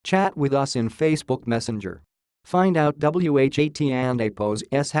Chat with us in Facebook Messenger. Find out WHAT and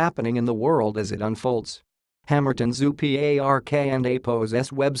APOS happening in the world as it unfolds. Hamerton Zoo Park and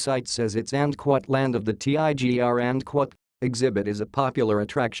APOS website says it's land of the Tigr exhibit is a popular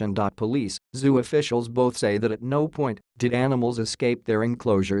attraction. Police, zoo officials both say that at no point did animals escape their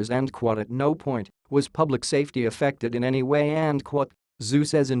enclosures and at no point was public safety affected in any way and Zoo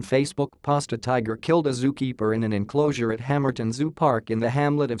says in Facebook post a tiger killed a zookeeper in an enclosure at Hamerton Zoo Park in the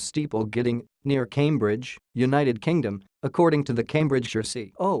hamlet of Steeple Gidding, near Cambridge, United Kingdom, according to the Cambridgeshire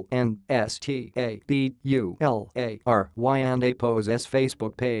CONSTABULARY and APOS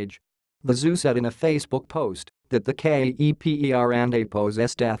Facebook page. The zoo said in a Facebook post that the KEPER and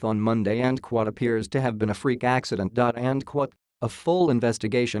APOS death on Monday and appears to have been a freak accident. And a full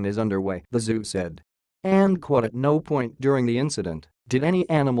investigation is underway, the zoo said. And at no point during the incident did any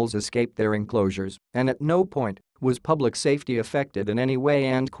animals escape their enclosures, and at no point was public safety affected in any way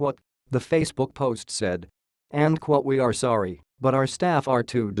and the Facebook post said. And we are sorry, but our staff are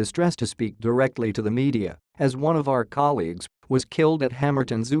too distressed to speak directly to the media, as one of our colleagues was killed at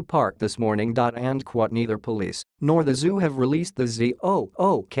Hamerton Zoo Park this morning. And neither police nor the zoo have released the zookeeper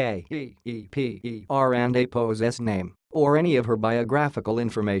and APOS name or any of her biographical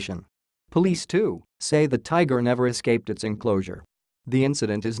information. Police, too, say the tiger never escaped its enclosure. The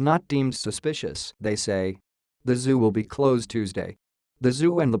incident is not deemed suspicious, they say. The zoo will be closed Tuesday. The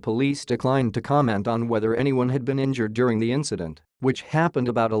zoo and the police declined to comment on whether anyone had been injured during the incident, which happened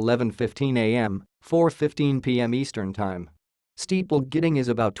about 11:15 a.m., 4:15 p.m. Eastern Time. Steeple Gidding is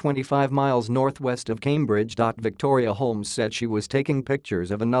about 25 miles northwest of Cambridge. Victoria Holmes said she was taking pictures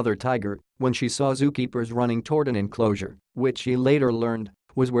of another tiger when she saw zookeepers running toward an enclosure, which she later learned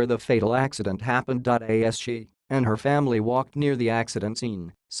was where the fatal accident happened. As she and her family walked near the accident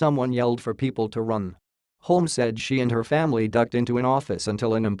scene, someone yelled for people to run. Holmes said she and her family ducked into an office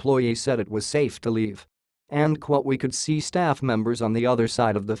until an employee said it was safe to leave. And we could see staff members on the other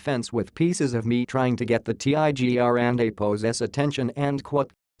side of the fence with pieces of meat trying to get the Tigr and APOS attention and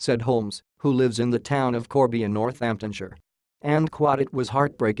said Holmes, who lives in the town of Corby in Northamptonshire. And it was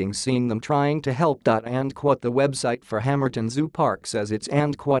heartbreaking seeing them trying to help. And the website for Hamerton Zoo Park says it's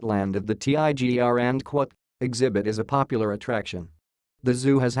land of the Tigr and exhibit is a popular attraction. The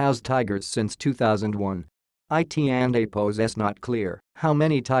zoo has housed tigers since 2001. It and APOS not clear how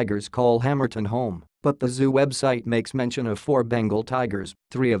many tigers call Hamerton home, but the zoo website makes mention of 4 Bengal tigers,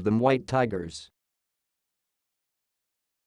 3 of them white tigers.